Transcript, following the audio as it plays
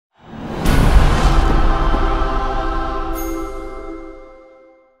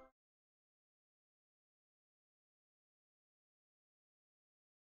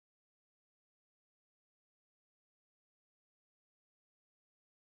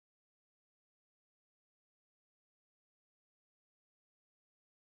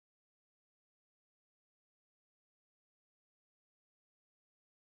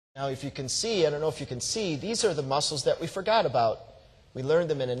Now, if you can see, I don't know if you can see, these are the muscles that we forgot about. We learned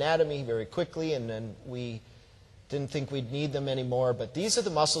them in anatomy very quickly, and then we didn't think we'd need them anymore. But these are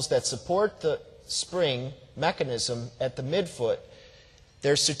the muscles that support the spring mechanism at the midfoot.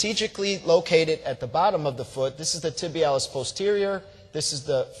 They're strategically located at the bottom of the foot. This is the tibialis posterior. This is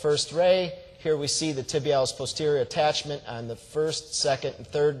the first ray. Here we see the tibialis posterior attachment on the first, second, and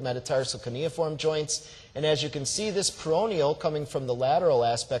third metatarsal cuneiform joints. And as you can see, this peroneal coming from the lateral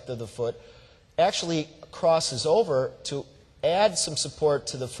aspect of the foot actually crosses over to add some support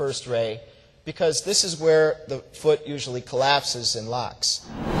to the first ray, because this is where the foot usually collapses and locks.